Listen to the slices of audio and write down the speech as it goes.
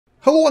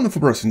Hello wonderful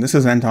person, this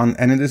is Anton,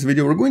 and in this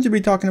video we're going to be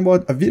talking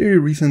about a very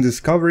recent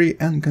discovery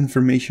and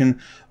confirmation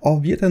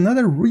of yet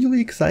another really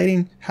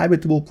exciting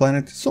habitable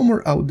planet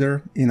somewhere out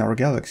there in our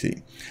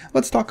galaxy.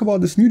 Let's talk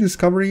about this new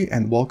discovery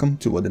and welcome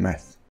to the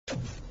Myth.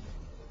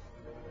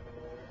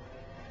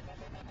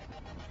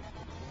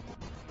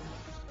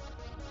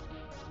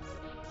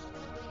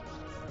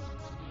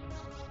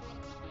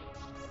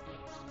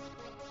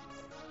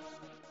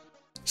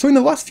 So in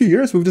the last few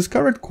years we've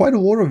discovered quite a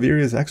lot of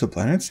various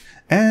exoplanets,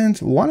 and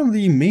one of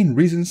the main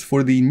reasons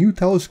for the new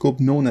telescope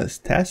known as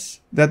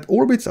TESS, that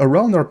orbits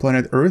around our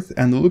planet Earth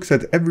and looks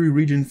at every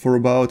region for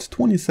about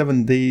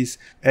 27 days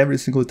every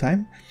single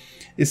time,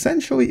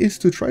 essentially is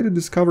to try to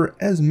discover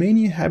as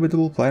many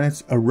habitable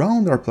planets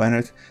around our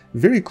planet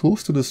very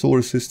close to the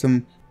solar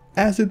system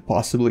as it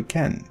possibly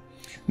can.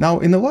 Now,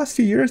 in the last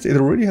few years, it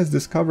already has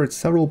discovered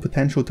several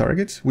potential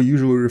targets. We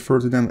usually refer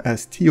to them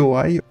as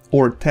TOI,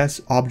 or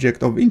TESS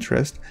Object of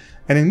Interest,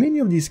 and in many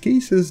of these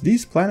cases,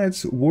 these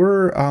planets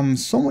were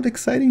somewhat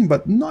exciting,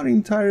 but not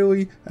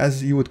entirely,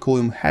 as you would call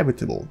them,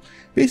 habitable.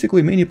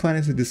 Basically, many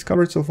planets we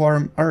discovered so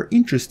far are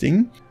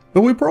interesting,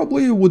 but we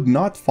probably would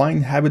not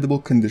find habitable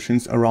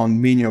conditions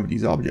around many of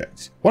these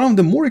objects. One of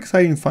the more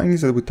exciting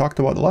findings that we talked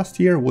about last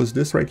year was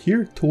this right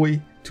here,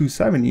 TOI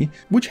 270,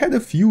 which had a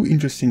few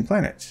interesting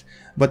planets.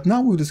 But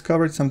now we've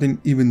discovered something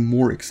even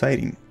more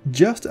exciting.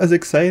 Just as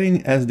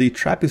exciting as the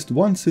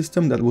TRAPPIST-1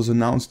 system that was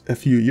announced a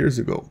few years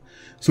ago.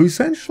 So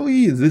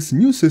essentially, this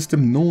new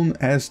system known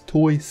as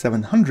TOI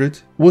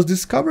 700 was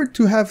discovered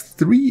to have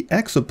 3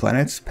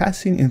 exoplanets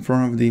passing in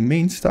front of the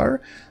main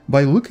star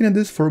by looking at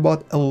this for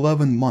about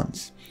 11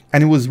 months.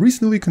 And it was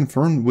recently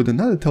confirmed with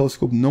another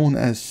telescope known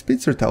as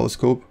Spitzer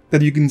telescope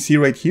that you can see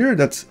right here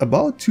that's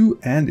about to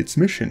end its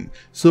mission.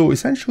 So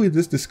essentially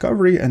this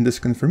discovery and this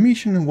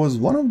confirmation was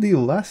one of the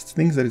last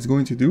things that it's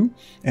going to do,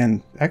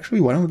 and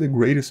actually one of the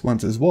greatest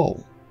ones as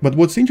well. But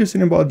what's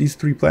interesting about these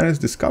 3 planets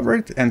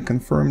discovered and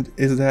confirmed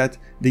is that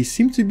they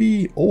seem to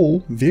be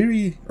all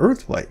very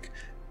Earth-like.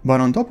 But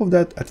on top of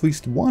that, at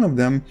least one of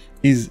them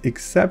is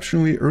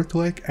exceptionally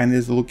Earth-like and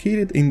is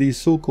located in the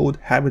so-called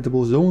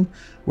habitable zone,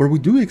 where we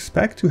do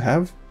expect to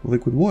have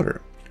liquid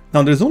water.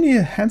 Now, there's only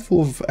a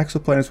handful of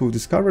exoplanets we've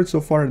discovered so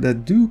far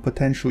that do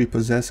potentially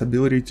possess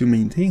ability to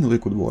maintain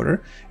liquid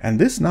water, and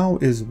this now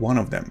is one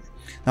of them.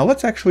 Now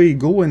let's actually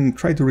go and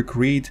try to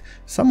recreate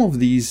some of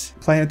these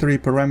planetary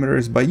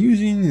parameters by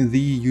using the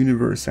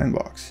Universe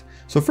Sandbox.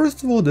 So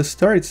first of all, the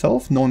star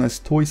itself, known as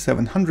TOI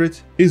 700,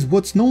 is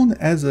what's known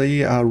as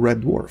a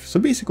red dwarf. So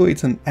basically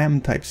it's an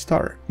M-type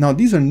star. Now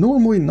these are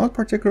normally not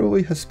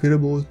particularly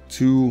hospitable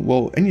to,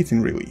 well,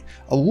 anything really.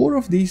 A lot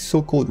of these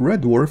so-called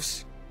red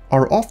dwarfs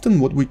are often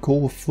what we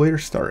call flare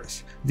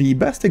stars. The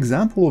best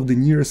example of the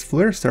nearest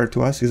flare star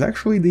to us is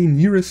actually the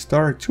nearest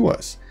star to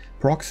us,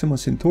 Proxima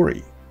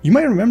Centauri. You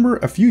might remember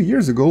a few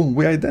years ago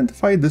we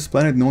identified this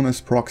planet known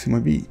as Proxima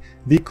b,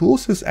 the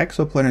closest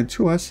exoplanet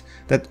to us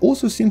that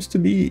also seems to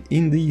be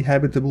in the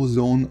habitable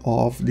zone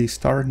of the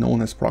star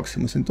known as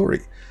Proxima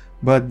Centauri.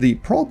 But the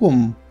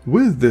problem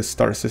with this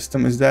star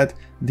system is that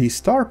the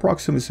star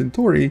Proxima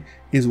Centauri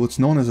is what's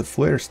known as a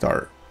flare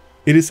star.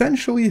 It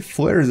essentially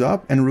flares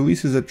up and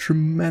releases a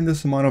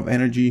tremendous amount of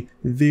energy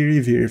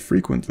very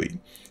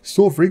frequently.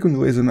 So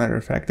frequently, as a matter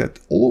of fact,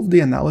 that all of the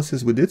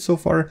analysis we did so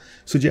far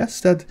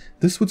suggests that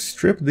this would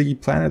strip the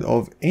planet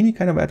of any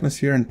kind of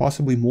atmosphere and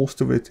possibly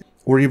most of it,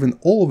 or even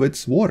all of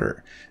its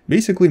water,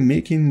 basically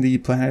making the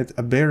planet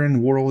a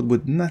barren world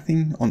with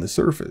nothing on the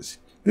surface.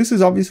 This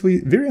is obviously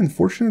very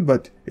unfortunate,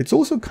 but it's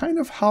also kind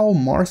of how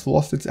Mars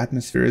lost its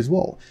atmosphere as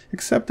well,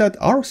 except that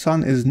our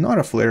sun is not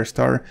a flare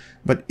star,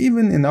 but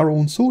even in our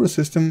own solar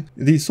system,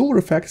 the solar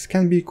effects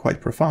can be quite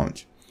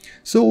profound.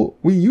 So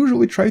we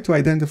usually try to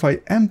identify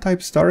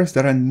M-type stars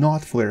that are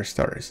not flare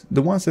stars,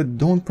 the ones that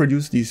don't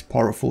produce these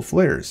powerful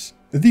flares.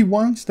 The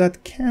ones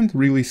that can't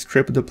really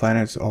strip the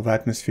planets of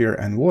atmosphere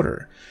and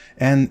water.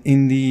 And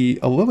in the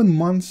 11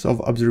 months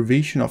of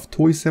observation of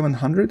TOI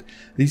 700,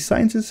 the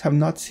scientists have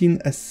not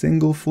seen a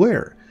single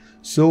flare.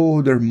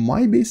 So there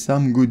might be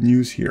some good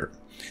news here.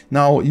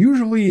 Now,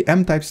 usually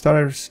M-type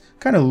stars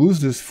kind of lose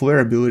this flare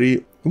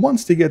ability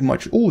once they get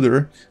much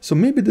older, so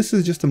maybe this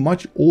is just a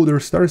much older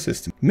star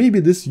system.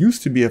 Maybe this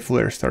used to be a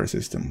flare star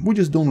system, we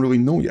just don't really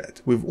know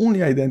yet. We've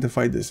only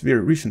identified this very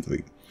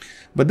recently.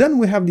 But then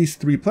we have these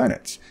 3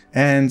 planets,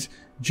 and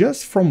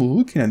just from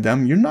looking at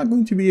them, you're not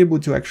going to be able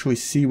to actually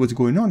see what's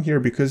going on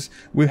here because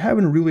we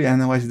haven't really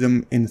analyzed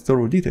them in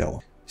thorough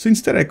detail. So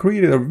instead I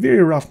created a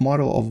very rough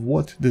model of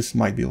what this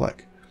might be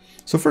like.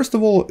 So first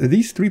of all,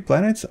 these 3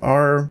 planets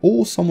are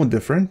all somewhat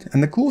different,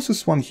 and the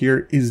closest one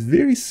here is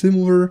very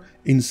similar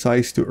in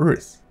size to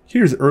Earth.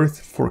 Here's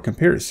Earth for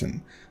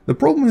comparison. The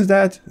problem is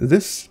that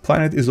this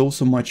planet is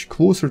also much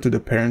closer to the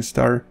parent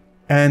star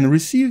and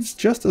receives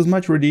just as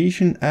much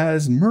radiation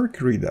as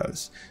Mercury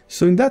does.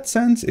 So in that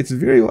sense, it's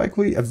very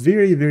likely a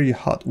very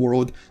hot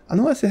world,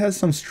 unless it has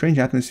some strange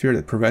atmosphere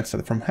that prevents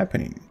that from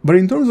happening. But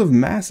in terms of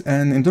mass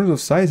and in terms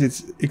of size,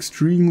 it's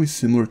extremely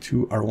similar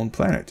to our own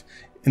planet.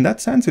 In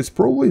that sense, it's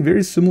probably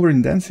very similar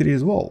in density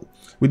as well.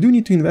 We do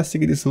need to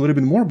investigate this a little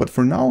bit more, but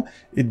for now,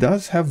 it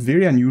does have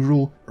very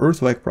unusual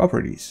Earth-like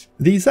properties.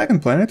 The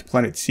second planet,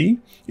 Planet C,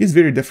 is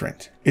very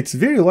different. It's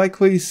very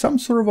likely some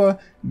sort of a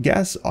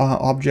gas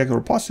object, or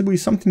possibly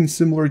something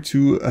similar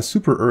to a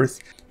super-Earth,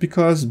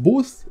 because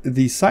both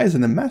the size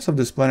and the mass of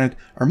this planet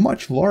are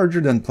much larger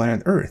than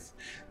planet Earth.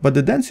 But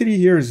the density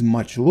here is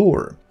much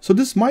lower. So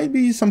this might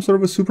be some sort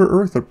of a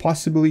super-Earth or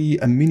possibly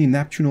a mini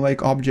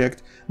Neptune-like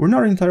object. We're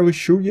not entirely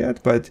sure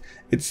yet, but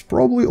it's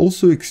probably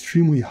also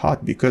extremely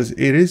hot because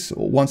it is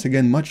once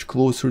again much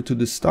closer to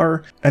the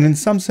star, and in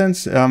some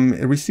sense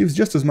it receives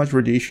just as much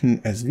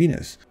radiation as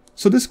Venus.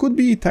 So this could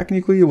be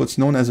technically what's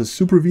known as a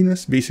super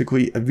Venus,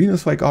 basically a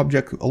Venus-like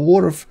object, a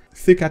lot of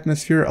thick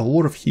atmosphere, a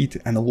lot of heat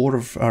and a lot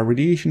of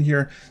radiation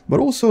here, but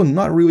also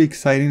not really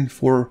exciting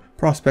for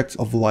prospects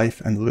of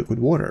life and liquid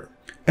water.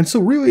 And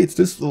so really it's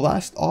this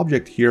last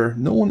object here,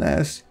 known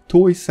as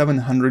TOI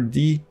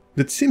 700d,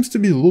 that seems to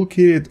be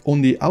located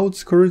on the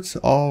outskirts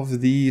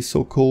of the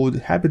so-called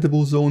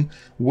habitable zone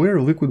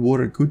where liquid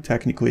water could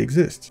technically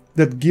exist.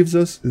 That gives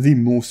us the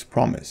most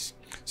promise.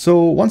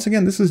 So once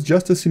again, this is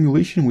just a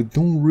simulation. We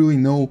don't really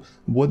know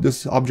what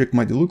this object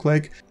might look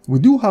like. We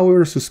do,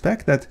 however,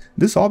 suspect that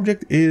this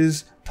object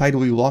is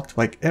tidally locked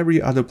like every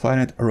other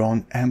planet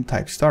around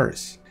M-type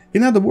stars.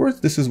 In other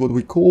words, this is what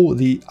we call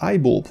the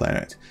eyeball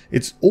planet.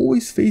 It's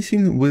always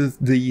facing with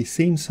the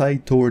same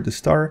side toward the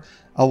star,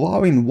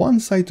 allowing one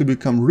side to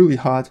become really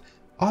hot,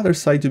 other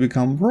side to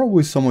become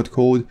probably somewhat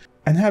cold,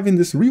 and having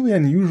this really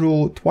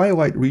unusual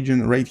twilight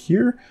region right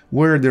here,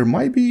 where there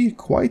might be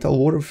quite a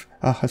lot of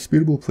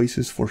hospitable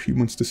places for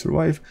humans to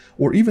survive,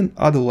 or even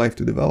other life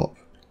to develop.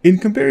 In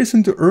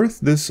comparison to Earth,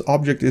 this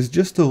object is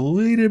just a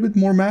little bit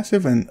more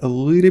massive and a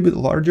little bit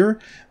larger,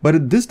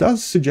 but this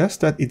does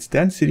suggest that its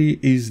density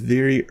is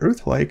very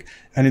Earth-like,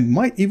 and it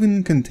might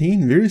even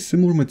contain very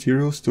similar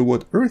materials to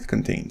what Earth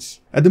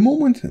contains. At the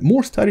moment,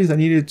 more studies are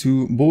needed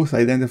to both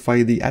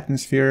identify the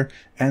atmosphere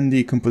and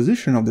the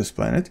composition of this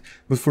planet,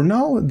 but for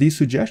now, the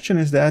suggestion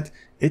is that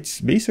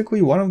it's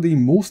basically one of the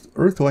most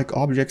Earth-like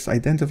objects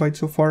identified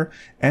so far,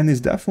 and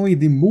is definitely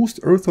the most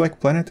Earth-like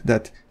planet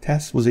that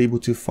TESS was able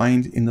to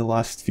find in the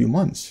last few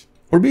months,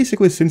 or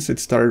basically since it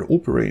started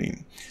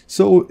operating.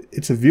 So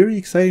it's a very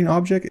exciting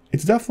object.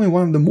 It's definitely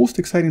one of the most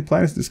exciting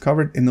planets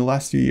discovered in the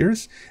last few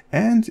years,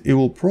 and it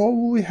will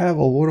probably have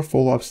a lot of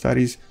follow-up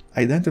studies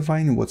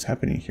identifying what's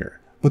happening here.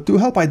 But to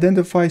help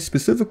identify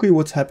specifically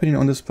what's happening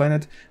on this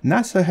planet,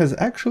 NASA has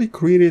actually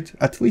created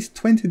at least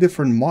 20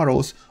 different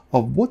models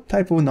of what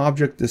type of an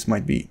object this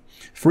might be.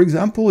 For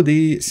example,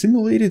 they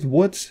simulated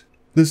what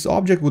this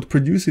object would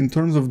produce in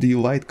terms of the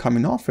light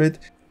coming off it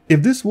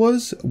if this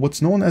was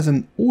what's known as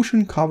an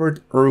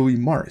ocean-covered early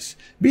Mars.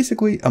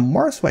 Basically a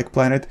Mars-like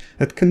planet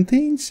that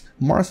contains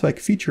Mars-like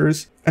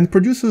features and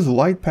produces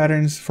light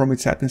patterns from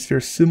its atmosphere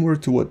similar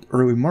to what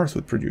early Mars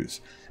would produce.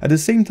 At the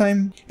same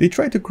time, they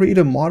tried to create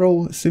a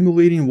model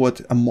simulating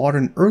what a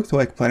modern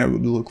Earth-like planet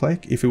would look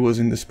like if it was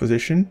in this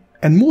position.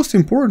 And most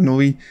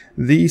importantly,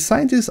 the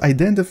scientists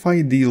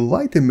identified the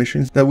light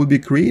emissions that would be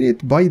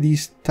created by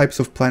these types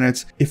of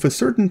planets if a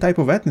certain type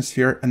of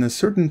atmosphere and a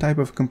certain type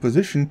of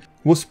composition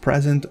was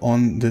present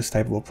on this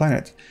type of a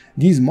planet.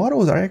 These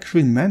models are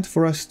actually meant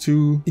for us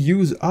to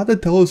use other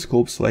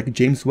telescopes like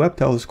James Webb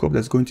Telescope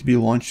that's going to be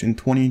launched in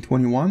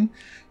 2021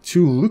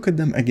 to look at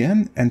them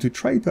again and to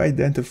try to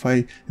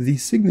identify the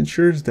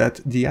signatures that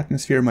the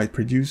atmosphere might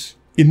produce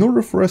in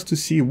order for us to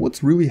see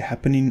what's really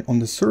happening on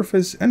the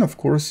surface and of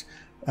course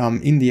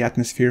in the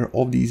atmosphere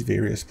of these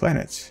various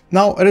planets.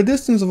 Now, at a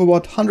distance of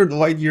about 100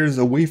 light years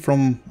away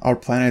from our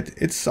planet,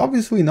 it's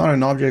obviously not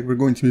an object we're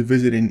going to be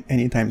visiting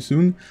anytime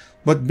soon,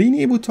 but being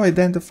able to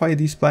identify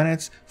these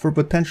planets for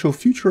potential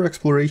future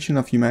exploration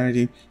of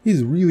humanity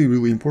is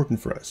really important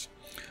for us.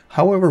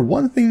 However,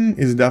 one thing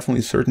is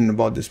definitely certain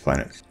about this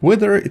planet.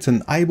 Whether it's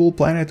an eyeball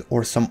planet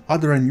or some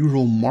other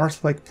unusual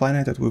Mars-like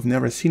planet that we've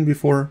never seen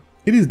before,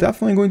 it is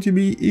definitely going to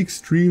be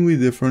extremely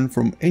different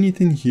from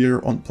anything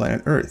here on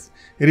planet Earth.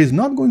 It is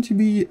not going to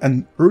be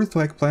an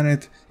Earth-like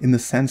planet in the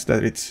sense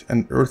that it's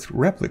an Earth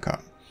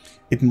replica.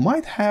 It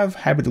might have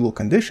habitable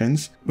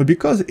conditions, but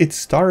because its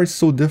star is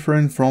so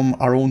different from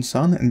our own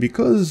sun, and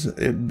because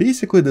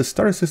basically the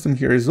star system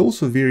here is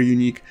also very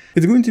unique,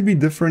 it's going to be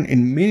different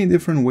in many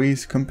different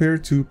ways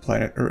compared to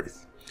planet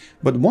Earth.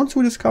 But once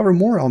we discover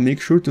more, I'll make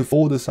sure to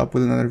follow this up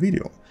with another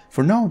video.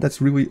 For now,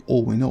 that's really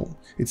all we know.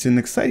 It's an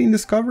exciting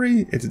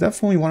discovery. It's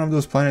definitely one of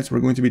those planets we're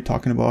going to be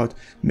talking about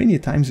many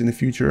times in the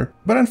future,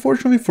 but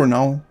unfortunately for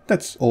now,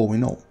 that's all we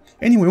know.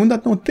 Anyway, on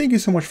that note, thank you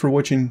so much for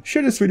watching.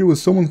 Share this video with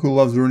someone who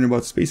loves learning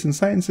about space and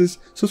sciences,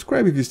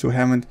 subscribe if you still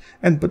haven't,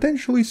 and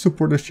potentially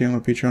support this channel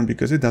on Patreon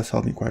because it does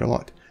help me quite a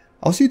lot.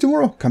 I'll see you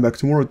tomorrow, come back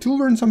tomorrow to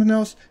learn something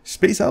else,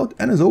 space out,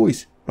 and as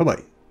always, bye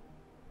bye.